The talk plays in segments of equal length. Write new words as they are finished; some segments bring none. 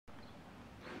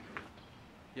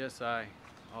Yes,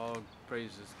 all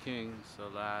praises King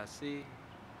Selassie,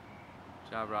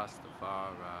 Jah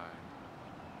Rastafari.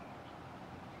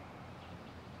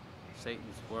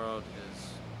 Satan's world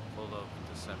is full of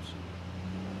deception.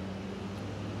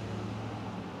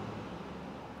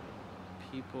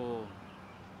 People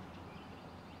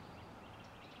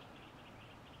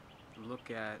look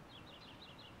at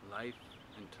life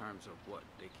in terms of what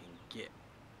they can get.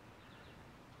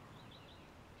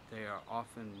 They are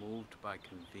often moved by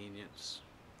convenience.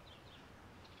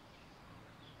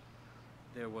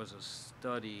 There was a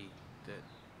study that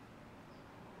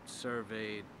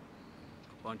surveyed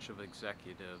a bunch of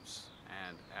executives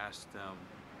and asked them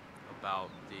about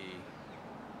the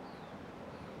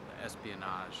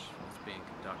espionage that's being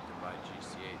conducted by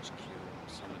GCHQ,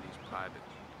 some of these private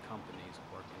companies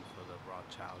working for the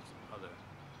Rothschilds and other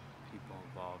people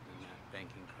involved in that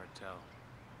banking cartel,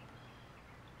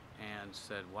 and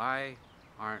said, why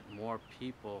aren't more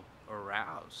people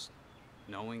aroused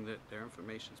knowing that their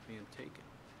information is being taken,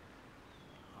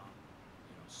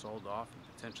 sold off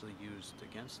and potentially used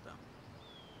against them?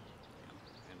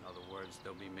 In other words,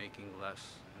 they'll be making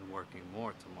less and working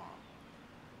more tomorrow.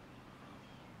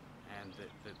 And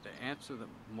the answer that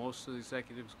most of the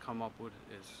executives come up with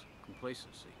is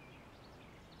complacency.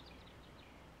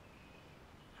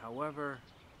 However,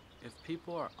 if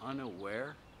people are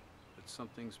unaware that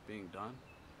something's being done,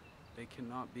 they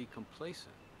cannot be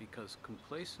complacent, because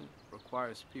complacent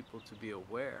requires people to be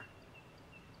aware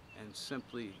and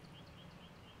simply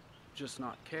just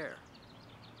not care.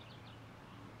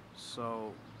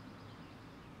 So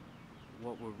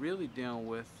what we're really dealing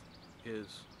with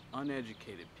is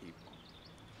uneducated people.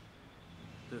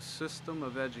 The system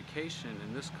of education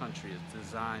in this country is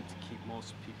designed to keep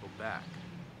most people back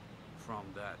from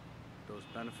those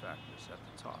benefactors at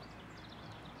the top.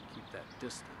 Keep that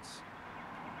distance.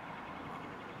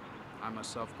 I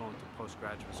myself going to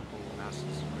postgraduate school,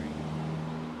 master's degree,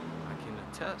 I can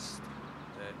attest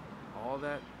that all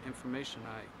that information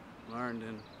I learned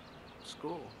in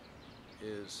school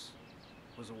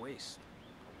was a waste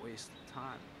of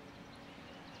time.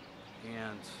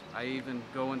 And I even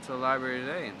go into the library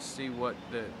today and see what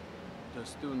the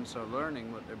students are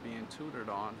learning, what they're being tutored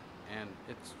on, and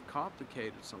it's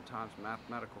complicated sometimes,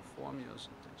 mathematical formulas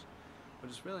and things, but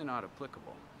it's really not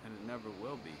applicable, and it never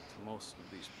will be to most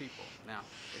of these people. Now,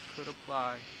 it could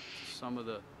apply to some of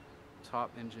the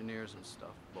top engineers and stuff,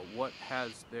 but what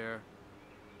has their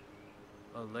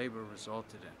labor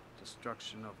resulted in?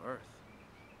 Destruction of Earth,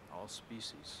 all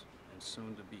species, and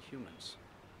soon to be humans.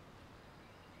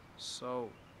 So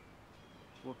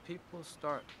what people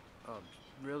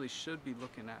really should be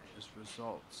looking at is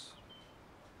results.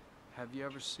 Have you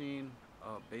ever seen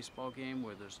a baseball game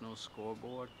where there's no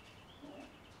scoreboard?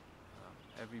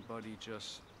 Everybody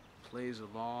just plays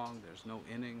along, there's no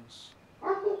innings,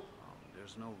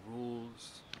 there's no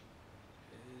rules.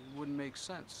 It wouldn't make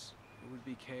sense. It would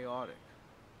be chaotic.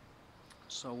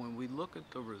 So when we look at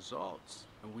the results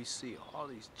and we see all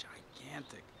these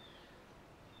gigantic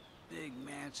big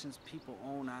mansions, people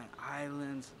own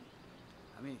islands,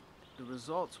 I mean, the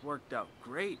results worked out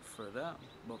great for them,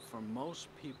 but for most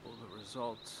people the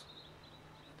results,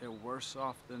 they're worse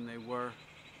off than they were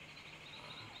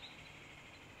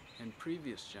in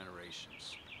previous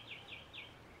generations.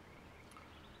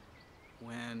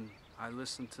 When I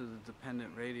listen to the dependent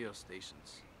radio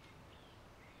stations,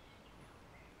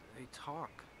 they talk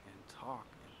and talk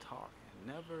and talk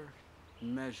and never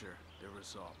measure the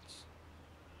results.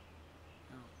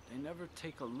 They never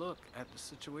take a look at the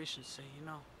situation and say,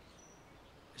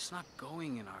 it's not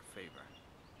going in our favor,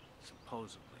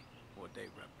 supposedly, what they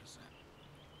represent.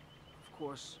 Of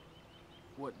course,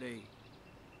 what they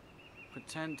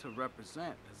pretend to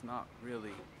represent is not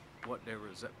really what they're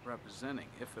representing.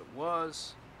 If it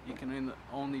was, you can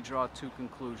only draw two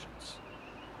conclusions.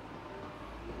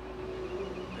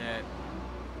 That,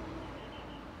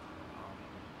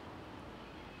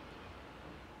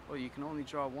 well, you can only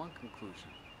draw one conclusion,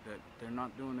 that they're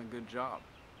not doing a good job.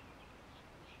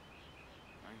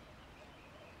 Right?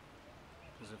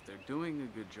 Because if they're doing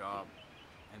a good job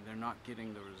and they're not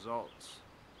getting the results,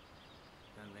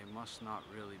 then they must not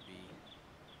really be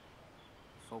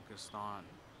focused on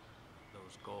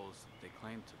those goals that they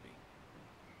claim to be.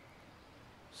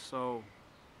 So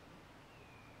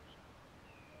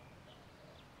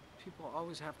people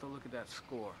always have to look at that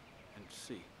score and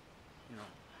see,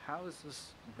 how has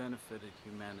this benefited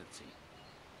humanity?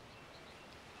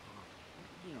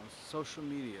 Social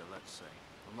media, let's say.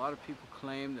 A lot of people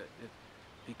claim that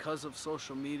because of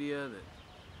social media that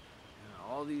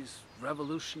all these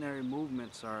revolutionary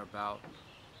movements are about.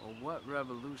 Well, what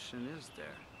revolution is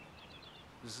there?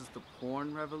 This is the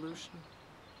porn revolution,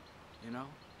 you know?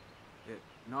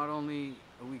 Not only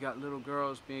we got little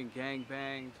girls being gang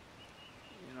banged,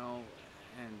 you know,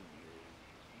 and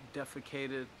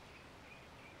defecated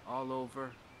all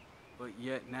over, but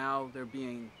yet now they're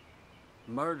being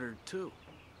murdered too,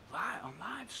 on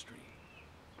live stream.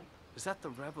 Is that the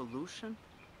revolution?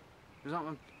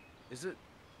 Is it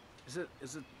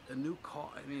a new car?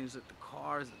 I mean, is it the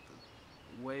car? Is it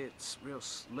the way it's real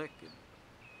slick and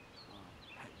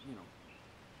you know,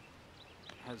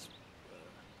 has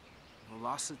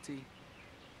velocity?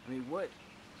 I mean,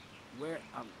 where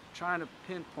I'm trying to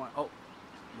pinpoint. Oh,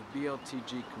 the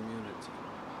BLTG community,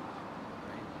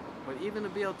 right? But even the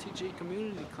BLTG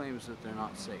community claims that they're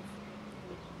not safe.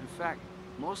 In fact,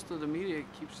 most of the media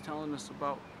keeps telling us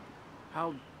about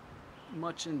how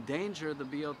much in danger the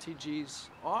BLTGs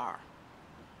are.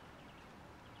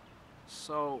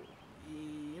 So,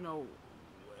 you know,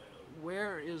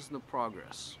 where is the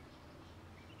progress?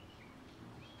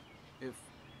 If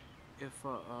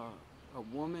a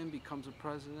woman becomes a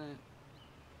president,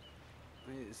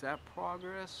 I mean, is that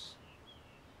progress?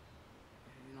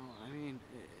 You know, I mean,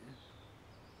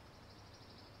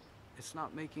 it's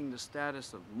not making the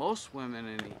status of most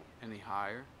women any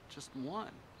higher, just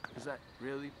one. Is that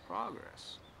really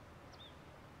progress?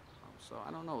 So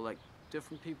I don't know, like,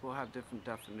 different people have different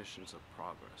definitions of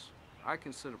progress. I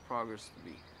consider progress to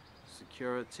be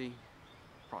security,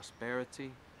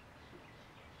 prosperity,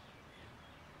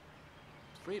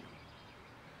 freedom,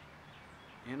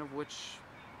 and of which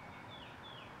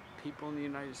people in the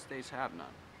United States have none,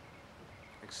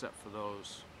 except for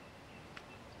those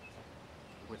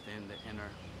within the inner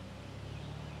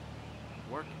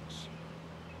workings.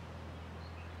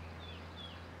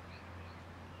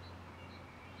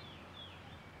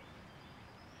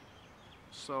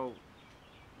 So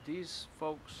these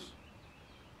folks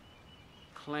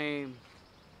claim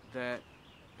that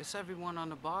it's everyone on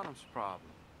the bottom's problem.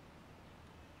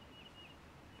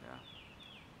 Yeah.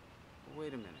 But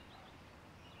wait a minute.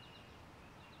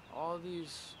 All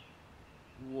these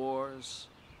wars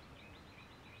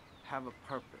have a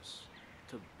purpose,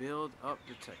 to build up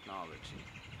the technology.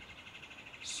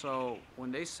 So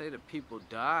when they say that people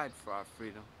died for our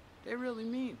freedom, they really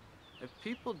mean, if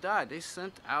people died, they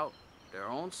sent out their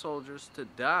own soldiers to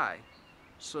die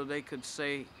so they could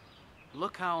say,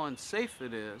 look how unsafe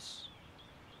it is,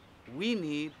 we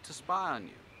need to spy on you.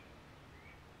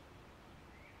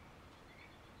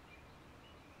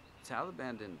 The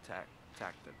Taliban didn't attack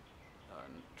the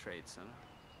Trade Center.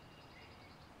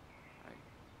 Right?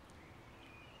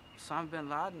 Osama bin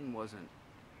Laden wasn't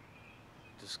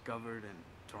discovered and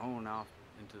thrown out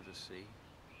into the sea.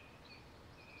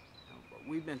 You know, but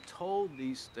we've been told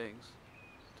these things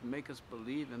to make us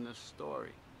believe in this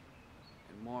story,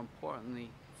 and more importantly,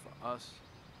 for us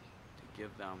to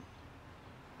give them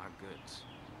our goods.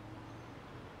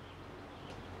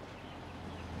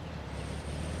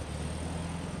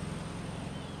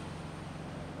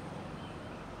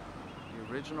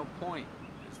 The original point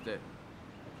is that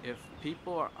if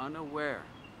people are unaware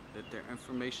that their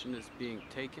information is being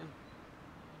taken,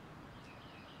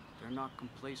 they're not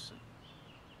complacent.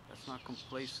 That's not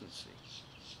complacency.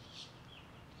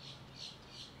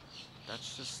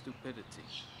 That's just stupidity.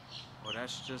 Or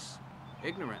that's just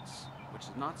ignorance, which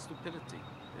is not stupidity.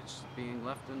 It's being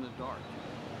left in the dark.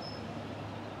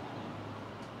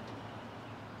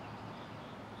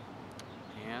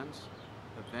 And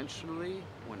eventually,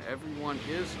 when everyone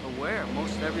is aware,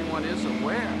 most everyone is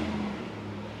aware,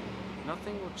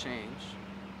 nothing will change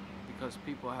because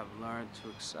people have learned to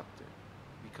accept it,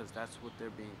 because that's what they're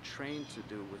being trained to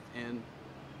do within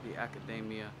the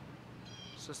academia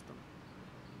system.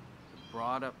 They're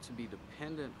brought up to be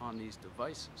dependent on these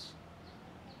devices.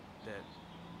 That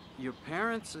your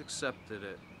parents accepted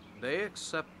it, they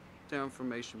accept their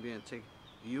information being taken,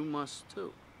 you must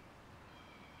too.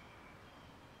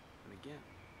 And again,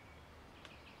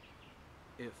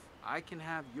 if I can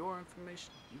have your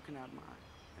information, you can have mine.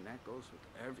 And that goes with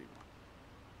everyone.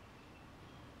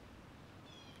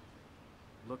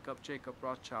 Look up Jacob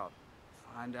Rothschild.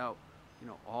 Find out, you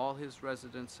know, all his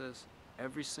residences.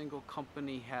 Every single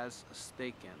company has a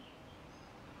stake in.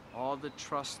 All the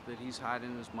trust that he's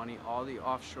hiding his money, all the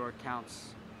offshore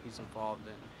accounts he's involved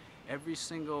in. Every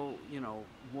single, you know,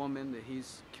 woman that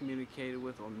he's communicated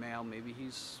with, or male, maybe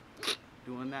he's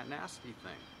doing that nasty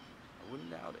thing. I wouldn't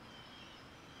doubt it.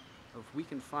 If we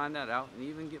can find that out and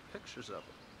even get pictures of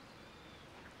it.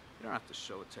 We don't have to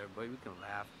show it to everybody. We can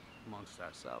laugh amongst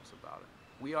ourselves about it.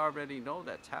 We already know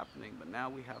that's happening, but now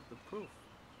we have the proof.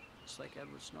 Just like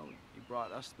Edward Snowden, he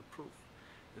brought us the proof.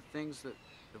 The things that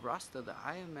the Rasta, the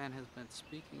Iron Man, has been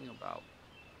speaking about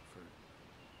for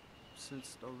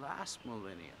since the last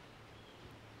millennium.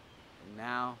 And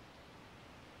now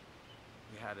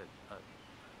we had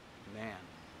a man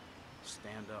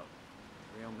stand up,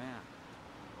 a real man.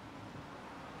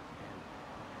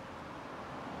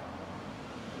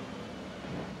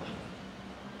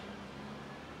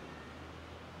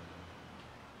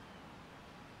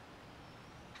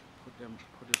 And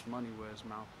put his money where his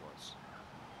mouth was.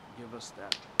 Give us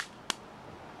that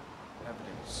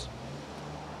evidence.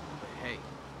 But hey,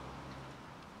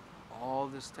 all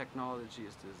this technology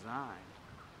is designed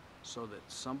so that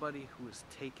somebody who has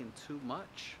taken too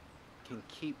much can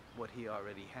keep what he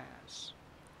already has,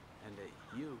 and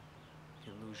that you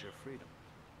can lose your freedom.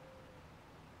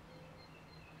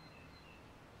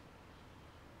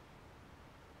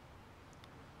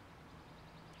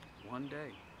 One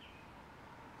day,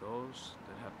 those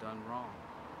that have done wrong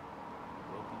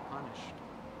will be punished.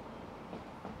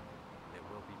 They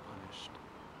will be punished.